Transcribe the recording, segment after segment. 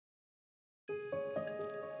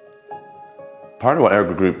Part of what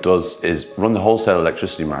EirGrid Group does is run the wholesale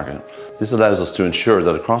electricity market. This allows us to ensure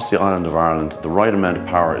that across the island of Ireland, the right amount of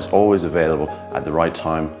power is always available at the right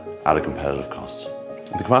time at a competitive cost.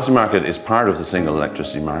 The capacity market is part of the single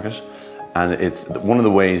electricity market, and it's one of the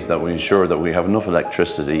ways that we ensure that we have enough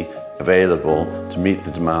electricity available to meet the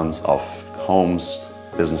demands of homes,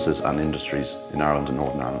 businesses and industries in Ireland and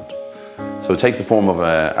Northern Ireland. So it takes the form of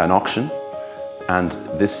an auction, and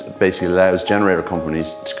this basically allows generator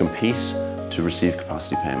companies to compete to receive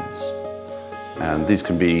capacity payments. And these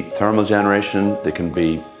can be thermal generation, they can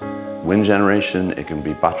be wind generation, it can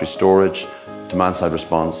be battery storage, demand-side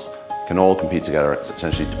response, can all compete together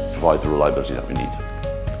essentially to provide the reliability that we need.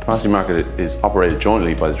 The capacity market is operated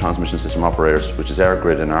jointly by the transmission system operators, which is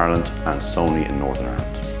EirGrid in Ireland and Sony in Northern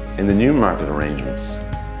Ireland. In the new market arrangements,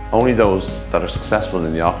 only those that are successful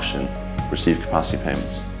in the auction receive capacity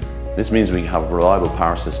payments. This means we have a reliable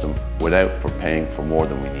power system without paying for more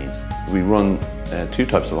than we need. We run two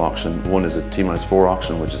types of auction. One is a T-4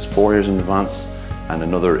 auction, which is 4 years in advance, and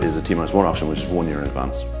another is a T-1 auction, which is 1 year in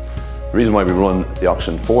advance. The reason why we run the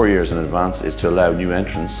auction 4 years in advance is to allow new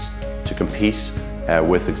entrants to compete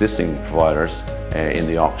with existing providers in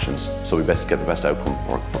the auctions, so we best get the best outcome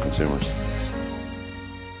for consumers.